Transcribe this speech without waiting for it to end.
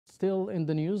Still in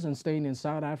the news and staying in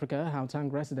South Africa,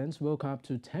 Gauteng residents woke up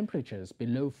to temperatures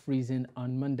below freezing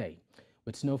on Monday,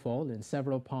 with snowfall in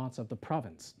several parts of the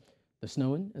province. The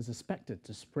snowing is expected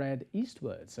to spread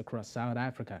eastwards across South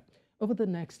Africa over the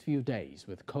next few days,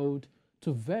 with cold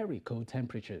to very cold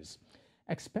temperatures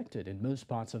expected in most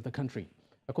parts of the country.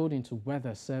 According to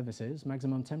weather services,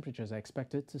 maximum temperatures are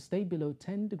expected to stay below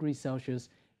 10 degrees Celsius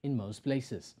in most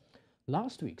places.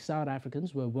 Last week, South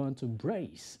Africans were warned to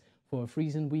brace for a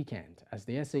freezing weekend, as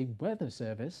the SA Weather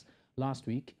Service last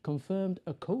week confirmed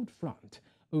a cold front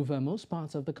over most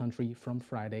parts of the country from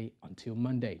Friday until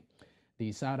Monday.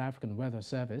 The South African Weather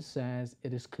Service says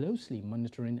it is closely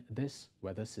monitoring this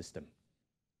weather system.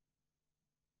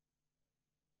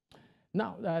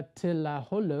 Now,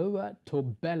 Lehlohonolo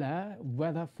Thobela,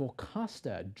 weather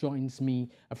forecaster, joins me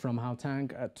from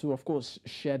Gauteng to, of course,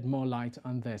 shed more light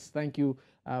on this. Thank you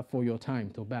for your time,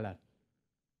 Thobela.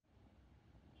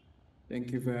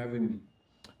 Thank you for having me.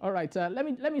 All right, let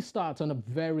me start on a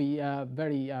very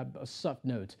soft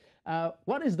note.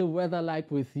 What is the weather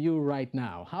like with you right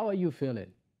now? How are you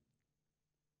feeling?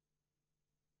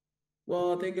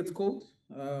 Well, I think it's cold.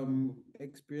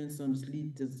 Experienced some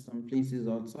sleet in some places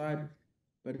outside,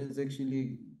 but it's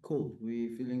actually cold.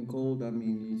 We're feeling cold. I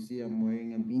mean, you see, I'm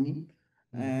wearing a beanie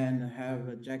and have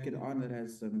a jacket on that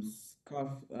has some scarf,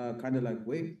 kind of like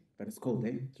wave, but it's cold,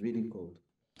 eh? It's really cold.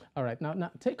 All right,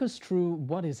 now take us through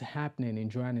what is happening in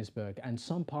Johannesburg and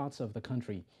some parts of the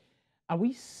country. Are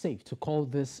we safe to call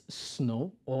this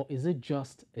snow, or is it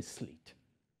just a sleet?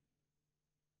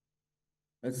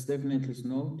 It's definitely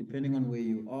snow, depending on where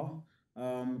you are.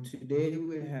 Today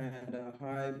we had a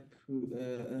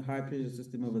high pressure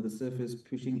system over the surface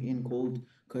pushing in cold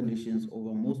conditions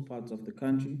over most parts of the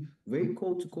country. Very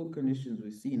cold to cold conditions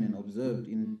we've seen and observed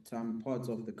in some parts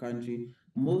of the country.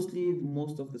 Mostly,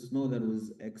 most of the snow that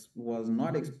was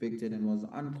not expected and was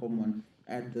uncommon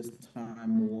at this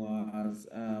time was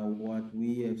what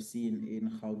we have seen in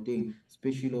Gauteng,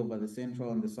 especially over the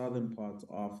central and the southern parts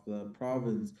of the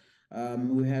province.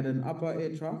 We had an upper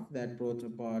air trough that brought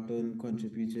about and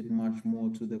contributed much more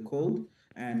to the cold,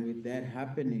 and with that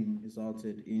happening,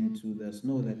 resulted into the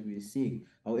snow that we're seeing.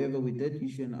 However, we did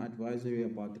issue an advisory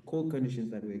about the cold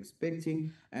conditions that we're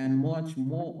expecting, and much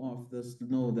more of the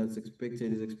snow that's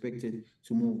expected is expected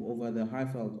to move over the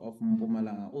highveld of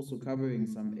Mpumalanga, also covering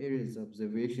some areas.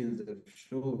 Observations have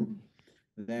shown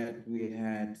that we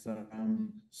had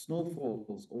some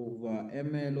snowfalls over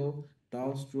Emelo,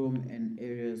 Dalstrom, and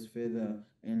areas further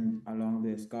in along the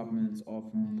escarpments of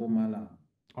Mpumalanga.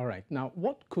 All right. Now,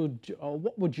 what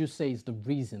would you say is the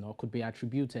reason, or could be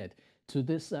attributed to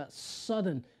this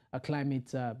sudden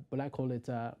climate, what I call it,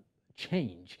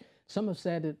 change? Some have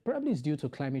said it probably is due to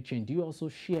climate change. Do you also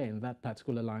share in that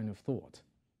particular line of thought?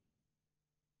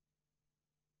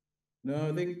 No,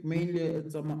 I think mainly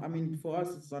it's, I mean, for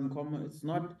us, it's uncommon. It's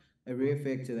not a rare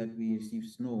factor that we receive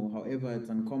snow. However, it's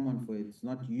uncommon for it. It's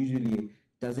not usually,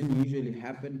 doesn't usually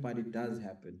happen, but it does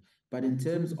happen. But in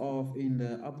terms of in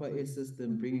the upper air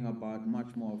system bringing about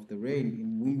much more of the rain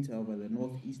in winter over the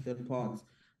northeastern parts,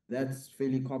 that's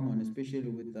fairly common, especially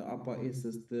with the upper air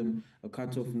system, a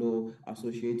cutoff low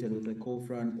associated with a cold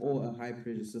front or a high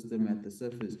pressure system at the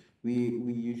surface. We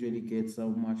usually get so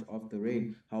much of the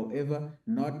rain. However,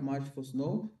 not much for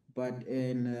snow, but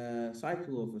in a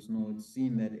cycle of a snow, it's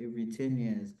seen that every 10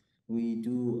 years, we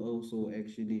do also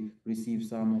actually receive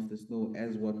some of the snow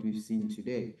as what we've seen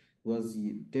today. Was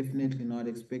definitely not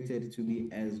expected to be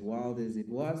as wild as it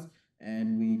was,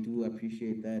 and we do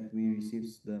appreciate that we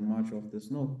received the much of the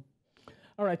snow.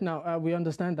 All right, now we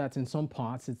understand that in some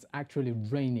parts it's actually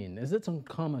raining. Is it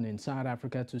uncommon in South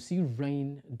Africa to see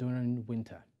rain during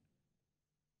winter?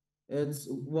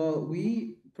 Well,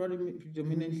 we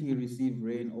predominantly receive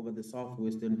rain over the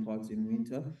southwestern parts in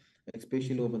winter,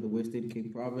 especially over the Western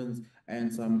Cape Province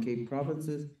and some Cape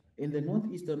provinces. In the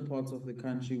northeastern parts of the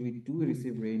country, we do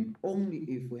receive rain only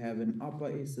if we have an upper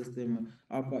air system,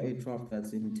 upper air trough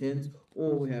that's intense,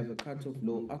 or we have a cutoff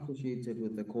low associated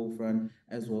with the cold front,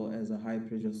 as well as a high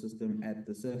pressure system at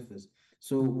the surface.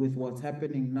 So with what's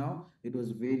happening now, it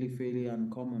was fairly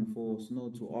uncommon for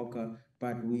snow to occur,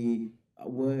 but we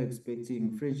were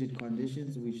expecting frigid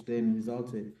conditions, which then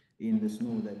resulted in the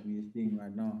snow that we're seeing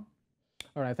right now.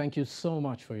 All right, thank you so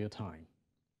much for your time.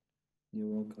 You're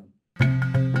welcome.